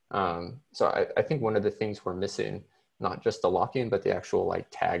 So I think one of the things we're missing, not just the locking, but the actual like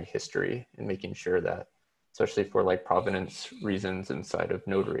tag history and making sure that, especially for like provenance reasons inside of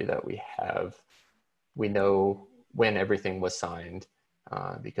Notary, that we know when everything was signed,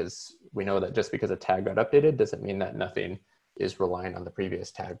 because we know that just because a tag got updated doesn't mean that nothing is relying on the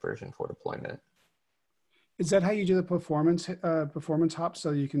previous tag version for deployment. Is that how you do the performance hop,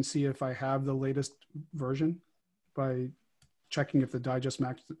 so you can see if I have the latest version by checking if the digest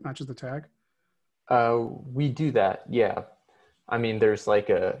matches the tag? We do that, yeah. I mean, there's like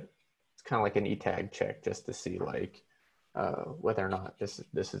it's kind of like an e-tag check just to see like whether or not this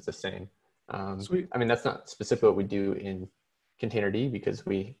is the same. Sweet. I mean, that's not specifically what we do in Containerd because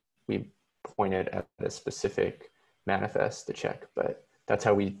we point it at a specific manifest to check, but that's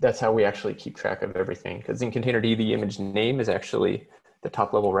how we actually keep track of everything. Because in Containerd, the image name is actually the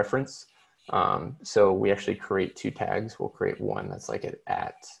top level reference. So we actually create two tags. We'll create one that's like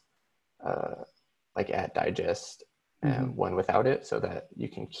at digest and one without it, so that you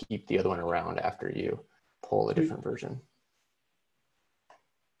can keep the other one around after you pull a different version.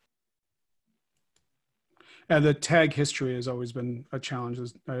 And the tag history has always been a challenge.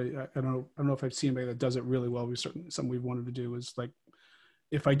 I don't know if I've seen anybody that does it really well. Something we've wanted to do is like,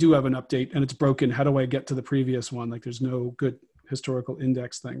 if I do have an update and it's broken, how do I get to the previous one? Like, there's no good historical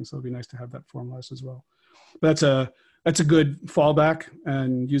index thing, so it'd be nice to have that formalized as well. But that's a good fallback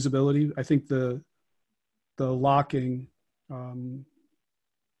and usability. I think the locking,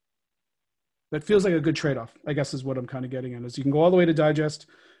 that feels like a good trade-off, I guess, is what I'm kind of getting at. Is you can go all the way to digest,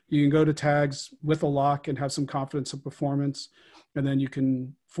 you can go to tags with a lock and have some confidence of performance, and then you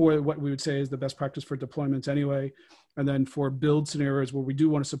can, for what we would say is the best practice for deployments anyway, and then for build scenarios where we do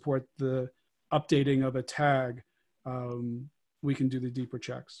want to support the updating of a tag, we can do the deeper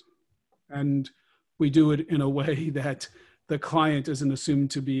checks. And we do it in a way that the client isn't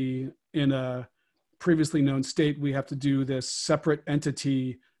assumed to be in a previously known state. We have to do this separate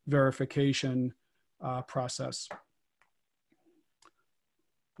entity verification process.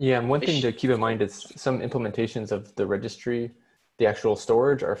 Yeah, and one thing to keep in mind is some implementations of the registry, the actual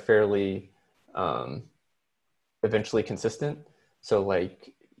storage are fairly eventually consistent. So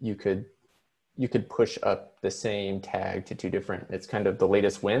like you could push up the same tag to two different, it's kind of the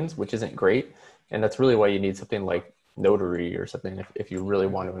latest wins, which isn't great. And that's really why you need something like Notary or something if you really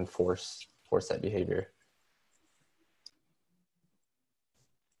want to enforce that behavior.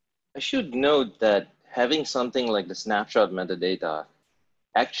 I should note that having something like the snapshot metadata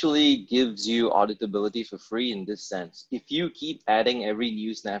actually gives you auditability for free in this sense. If you keep adding every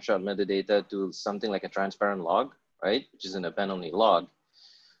new snapshot metadata to something like a transparent log, right, which is an append-only log,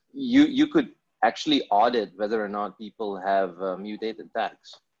 you could actually audit whether or not people have mutated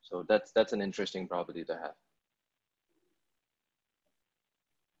tags. So that's an interesting property to have.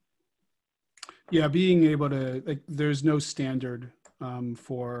 Yeah, being able to, like, there's no standard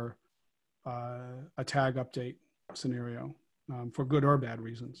for a tag update scenario for good or bad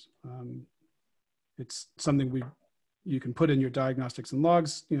reasons. It's something you can put in your diagnostics and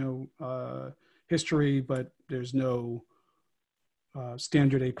logs, history, but there's no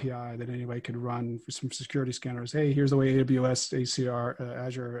standard API that anybody could run for some security scanners. Hey, here's the way AWS, ACR,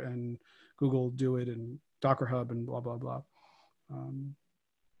 Azure, and Google do it, and Docker Hub, and blah, blah, blah.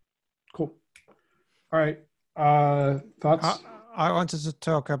 Cool. All right. Thoughts? I wanted to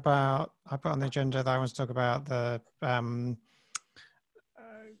talk about, I put on the agenda that I want to talk about the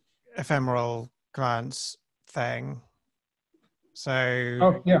ephemeral clients thing.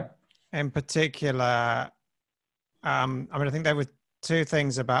 So, in particular, I mean, I think there were two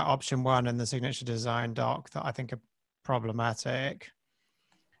things about option one in the signature design doc that I think are problematic.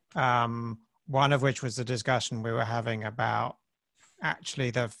 One of which was the discussion we were having about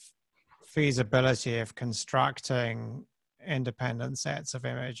actually the feasibility of constructing independent sets of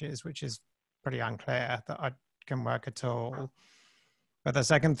images, which is pretty unclear that I can work at all. But the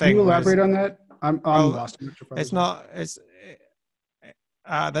second thing, can you elaborate on that? I'm lost. It's not. It's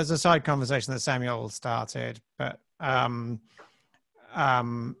there's a side conversation that Samuel started, but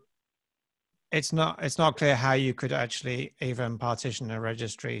it's not clear how you could actually even partition a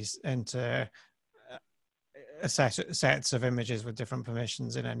registries into sets of images with different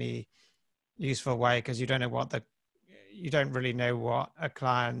permissions in any useful way, because you don't really know what a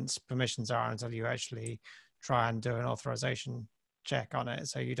client's permissions are until you actually try and do an authorization check on it.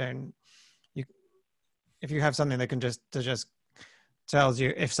 So if you have something that can just tells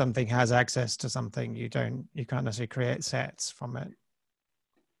you if something has access to something, you can't necessarily create sets from it.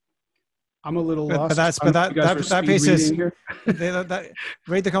 I'm a little lost. But that piece is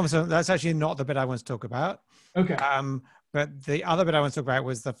read the conversation. That's actually not the bit I want to talk about. Okay. But the other bit I want to talk about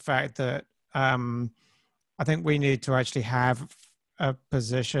was the fact that I think we need to actually have a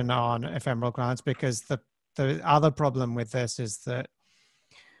position on ephemeral clients, because the other problem with this is that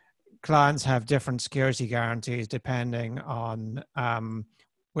clients have different security guarantees depending on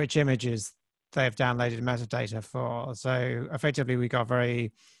which images they've downloaded metadata for. So effectively, we got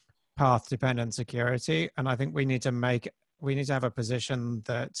very path dependent security, and I think we need to have a position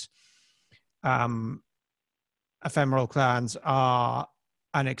that ephemeral clients are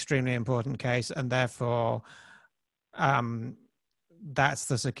an extremely important case, and therefore that's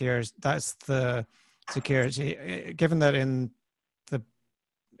the security. Given that in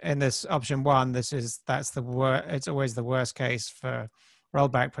this option one, it's always the worst case for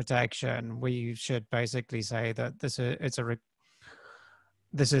rollback protection. We should basically say that this is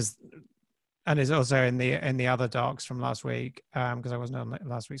and is also in the other docs from last week, because I wasn't on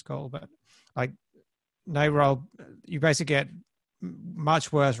last week's call, but like you basically get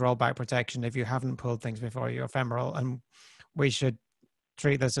much worse rollback protection if you haven't pulled things before you're ephemeral, and we should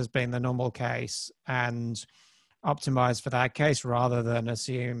treat this as being the normal case and optimize for that case rather than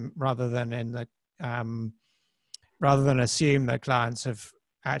assume that clients have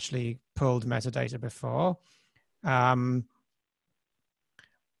actually pulled metadata before.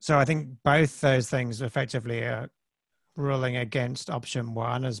 So I think both those things effectively are ruling against option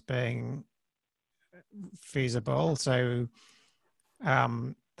one as being feasible. So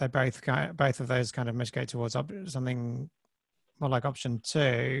they both of those kind of mitigate towards something more like option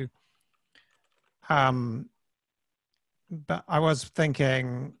two. But I was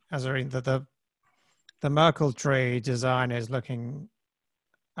thinking, Azarine, that the Merkle tree design is looking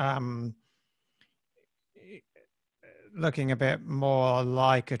a bit more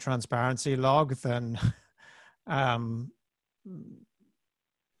like a transparency log than and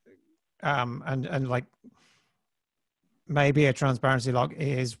like maybe a transparency log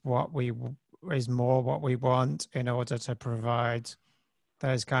is more what we want in order to provide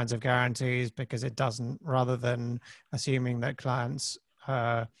those kinds of guarantees, because it doesn't, rather than assuming that clients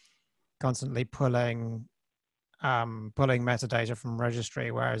are constantly pulling metadata from registry,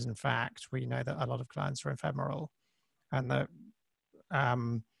 whereas in fact we know that a lot of clients are ephemeral, and that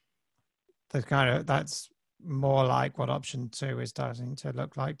that's more like what option two is starting to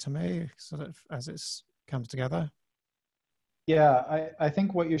look like to me, sort of as it comes together. Yeah, I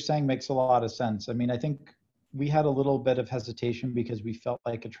think what you're saying makes a lot of sense. I mean, I think we had a little bit of hesitation because we felt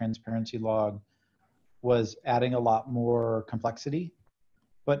like a transparency log was adding a lot more complexity.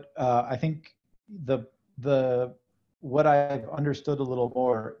 But I think what I've understood a little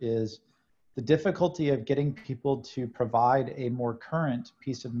more is the difficulty of getting people to provide a more current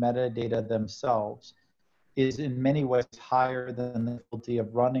piece of metadata themselves is in many ways higher than the difficulty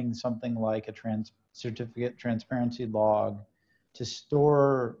of running something like a certificate transparency log to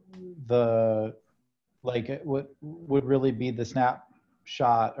store what would really be the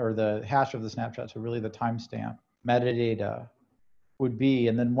snapshot or the hash of the snapshot, so really the timestamp metadata would be.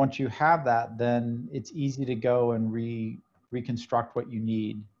 And then once you have that, then it's easy to go and reconstruct what you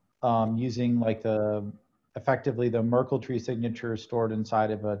need using like effectively the Merkle tree signature stored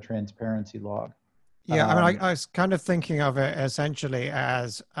inside of a transparency log. Yeah, I mean, I was kind of thinking of it essentially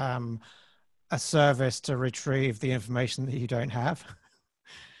as a service to retrieve the information that you don't have.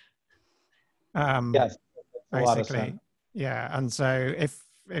 Yes, basically, a lot of sense. Yeah, and so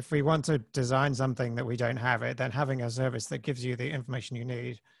if we want to design something that we don't have it, then having a service that gives you the information you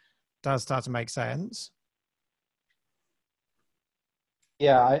need does start to make sense.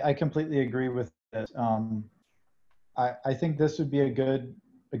 Yeah, I completely agree with this. I think this would be a good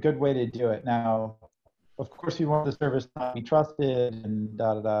way to do it. Now, of course, you want the service not to be trusted and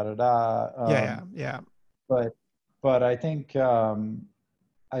da da da da da. Yeah. But I think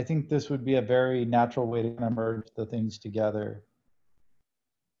this would be a very natural way to merge the things together.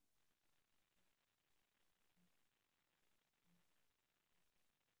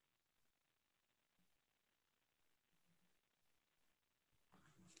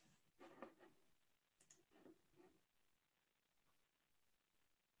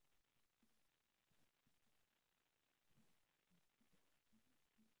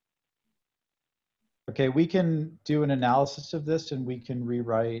 Okay, we can do an analysis of this and we can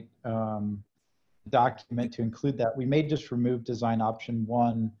rewrite document to include that. We may just remove design option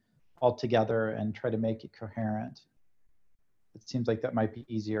one altogether and try to make it coherent. It seems like that might be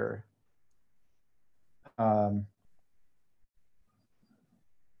easier. Does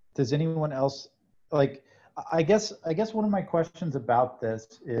anyone else, like, I guess one of my questions about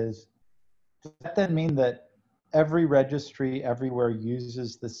this is, does that then mean that every registry everywhere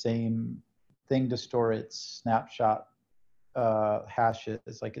uses the same thing to store its snapshot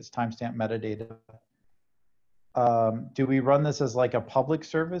hashes, like its timestamp metadata? Do we run this as like a public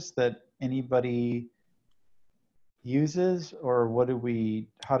service that anybody uses, or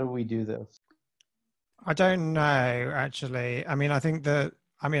how do we do this? I don't know, actually. I mean, I think that,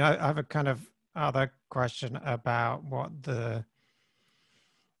 I mean, I have a kind of other question about what the,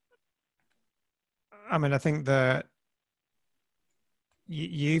 I mean, I think that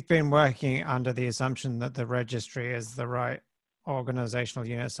you've been working under the assumption that the registry is the right organizational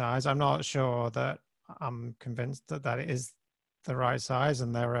unit size. I'm not sure that I'm convinced that that is the right size.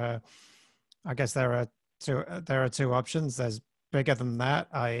 And I guess there are two options. There's bigger than that,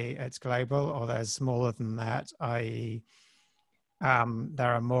 i.e. it's global, or there's smaller than that, i.e.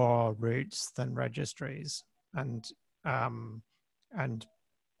 there are more routes than registries, and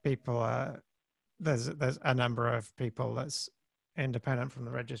people are, there's a number of people that's independent from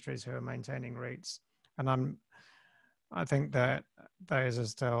the registries who are maintaining routes, and I think that those are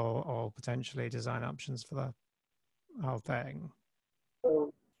still all potentially design options for the whole thing.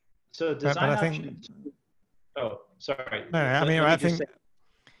 So design but I options. think, oh, sorry. No, I mean, I think.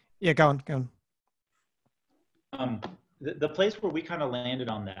 Yeah, go on. The place where we kind of landed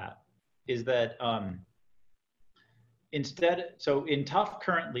on that is that instead, so in TUF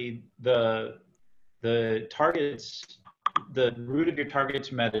currently, the targets, the root of your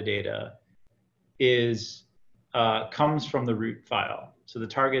target's metadata is comes from the root file. So the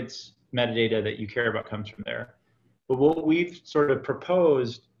target's metadata that you care about comes from there. But what we've sort of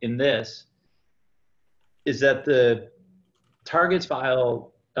proposed in this is that the targets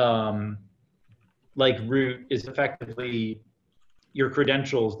file, like root, is effectively your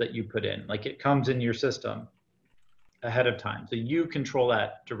credentials that you put in. Like it comes in your system ahead of time. So you control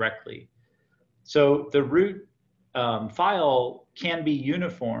that directly. So the root file can be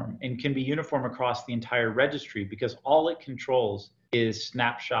uniform and can be uniform across the entire registry because all it controls is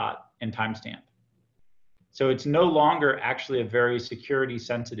snapshot and timestamp. So it's no longer actually a very security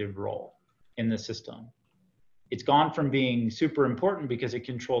sensitive role in the system. It's gone from being super important because it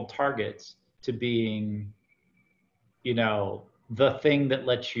controlled targets to being, you know, the thing that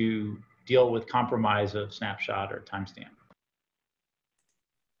lets you deal with compromise of snapshot or timestamp.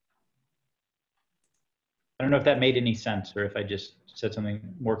 I don't know if that made any sense or if I just said something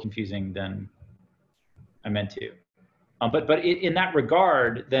more confusing than I meant to. But in that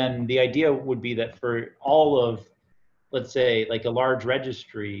regard, then the idea would be that for all of, let's say, like a large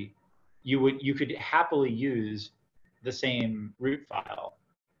registry, you could happily use the same root file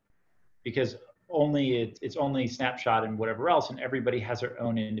because it's only snapshot and whatever else, and everybody has their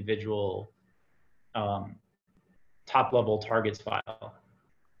own individual top level targets file.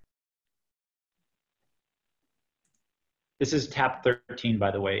 This is tab 13, by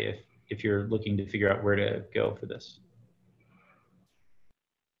the way, if you're looking to figure out where to go for this.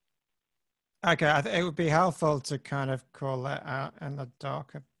 Okay, I think it would be helpful to kind of call that out in the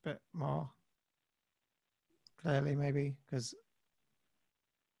doc a bit more clearly, maybe, because.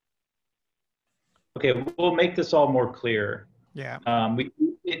 Okay, we'll make this all more clear. Yeah.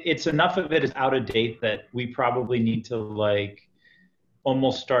 It's enough of it is out of date that we probably need to like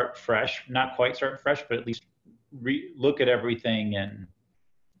almost start fresh, not quite start fresh, but at least look at everything and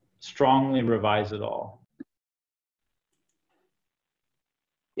strongly revise it all.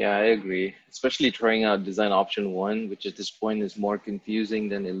 Yeah, I agree. Especially trying out design option 1, which at this point is more confusing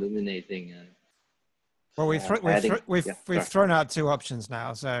than illuminating. Well, we've thrown out 2 options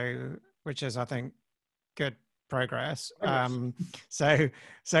now, so which is, I think, good progress. So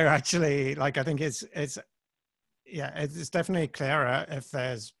actually, like, I think it's definitely clearer if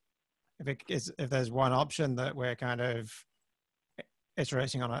there's one option that we're kind of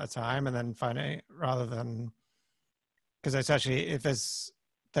iterating on at a time, and then finding, rather than, because it's actually,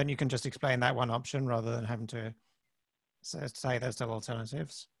 then you can just explain that one option rather than having to say there's still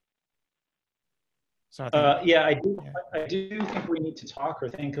alternatives. So I think, I do think we need to talk or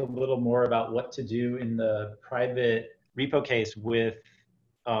think a little more about what to do in the private repo case with,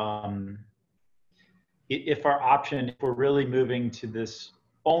 if we're really moving to this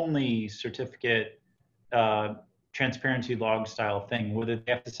only certificate transparency log style thing, whether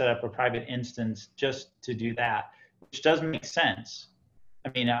they have to set up a private instance just to do that, which does make sense. I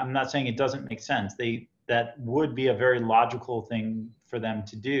mean, I'm not saying it doesn't make sense. That would be a very logical thing for them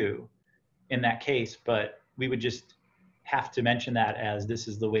to do in that case, but we would just have to mention that as this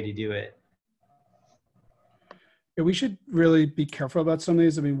is the way to do it. Yeah, we should really be careful about some of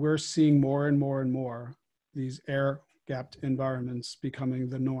these. I mean, we're seeing more and more and more these air-gapped environments becoming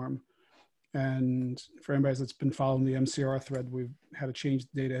the norm. And for anybody that's been following the MCR thread, we've had to change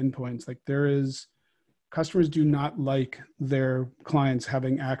data endpoints. Like customers do not like their clients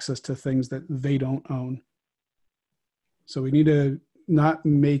having access to things that they don't own. So we need to not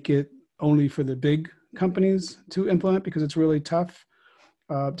make it only for the big companies to implement because it's really tough,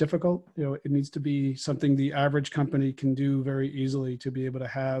 difficult. You know, it needs to be something the average company can do very easily to be able to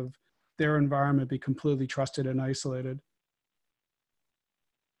have their environment be completely trusted and isolated.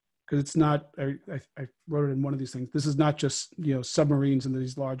 Because it's not, I wrote it in one of these things, this is not just, you know, submarines in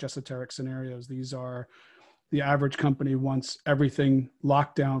these large esoteric scenarios. These are, the average company wants everything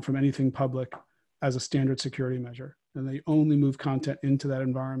locked down from anything public as a standard security measure. And they only move content into that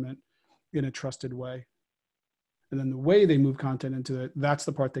environment in a trusted way. And then the way they move content into it, that's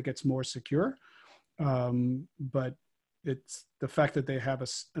the part that gets more secure. But it's the fact that they have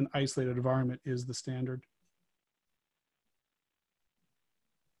an isolated environment is the standard.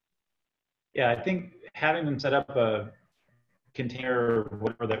 Yeah, I think having them set up a container or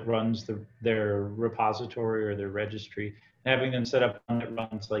whatever that runs their repository or their registry, having them set up one that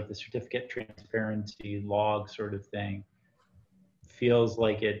runs like the certificate transparency log sort of thing, feels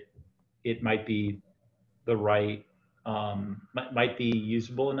like it might be the right, might be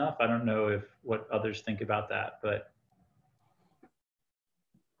usable enough. I don't know what others think about that, but.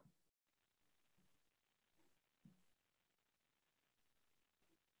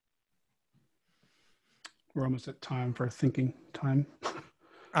 We're almost at time for thinking time.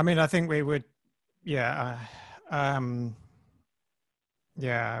 I mean, I think we would, yeah,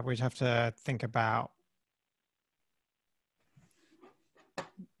 yeah, we'd have to think about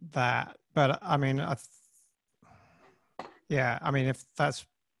that. But I mean, yeah, I mean, if that's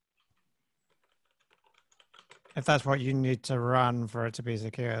what you need to run for it to be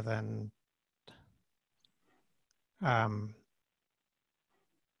secure, then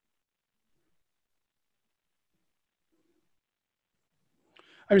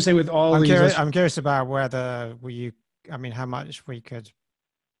I would say with all I'm these, I'm curious about whether I mean, how much we could.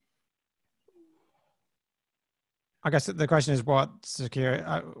 I guess the question is what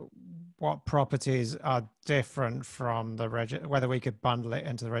properties are different from the whether we could bundle it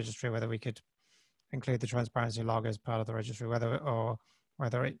into the registry, whether we could include the transparency log as part of the registry, whether it, or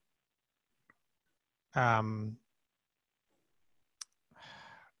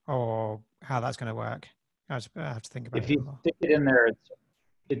how that's going to work. I have to think about it. If you stick it in there,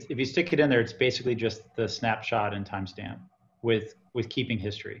 if you stick it in there, it's basically just the snapshot and timestamp with keeping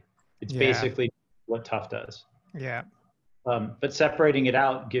history. It's basically what Tough does. Yeah. But separating it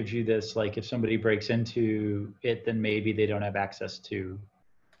out gives you this, like, if somebody breaks into it, then maybe they don't have access to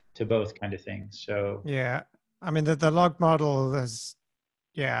both kind of things. So yeah, I mean the log model is,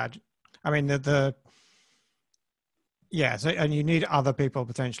 yeah, I mean yeah, so, and you need other people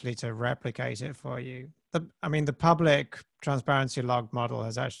potentially to replicate it for you. I mean, the public transparency log model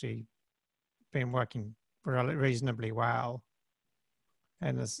has actually been working reasonably well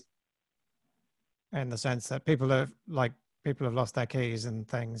in the sense that people have lost their keys and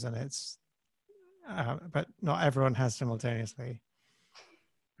things, and it's, but not everyone has simultaneously.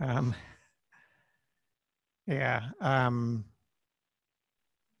 Yeah.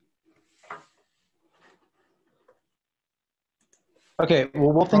 okay,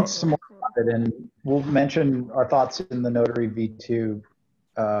 well, we'll think some more about it, and we'll mention our thoughts in the Notary V2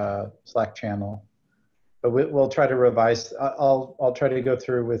 Slack channel. But we'll try to revise. I'll try to go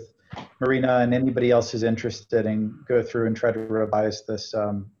through with Marina and anybody else who's interested, and go through and try to revise this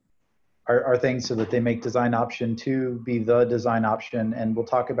our things so that they make design option 2 be the design option, and we'll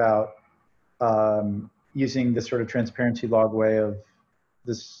talk about using this sort of transparency log way of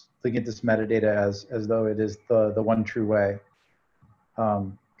this, looking at this metadata as though it is the one true way.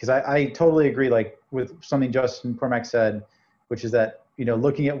 Because I totally agree, like, with something Justin Cormack said, which is that, you know,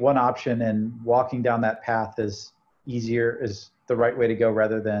 looking at one option and walking down that path is the right way to go,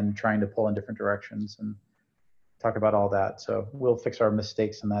 rather than trying to pull in different directions, and talk about all that. So we'll fix our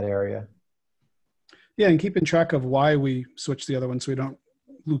mistakes in that area. Yeah, and keeping track of why we switch the other one so we don't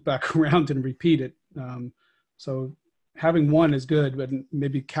loop back around and repeat it. So having one is good, but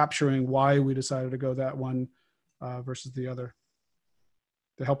maybe capturing why we decided to go that one versus the other,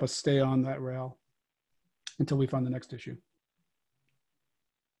 to help us stay on that rail until we find the next issue.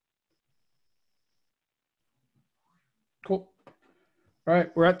 Cool. All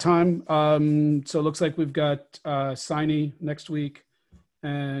right, we're at time. So it looks like we've got Signy next week.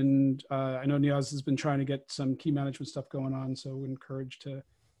 And I know Niaz has been trying to get some key management stuff going on, so we're encouraged to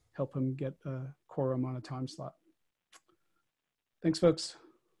help him get a quorum on a time slot. Thanks, folks.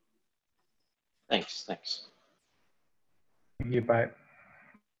 Thanks. Thank you. Bye.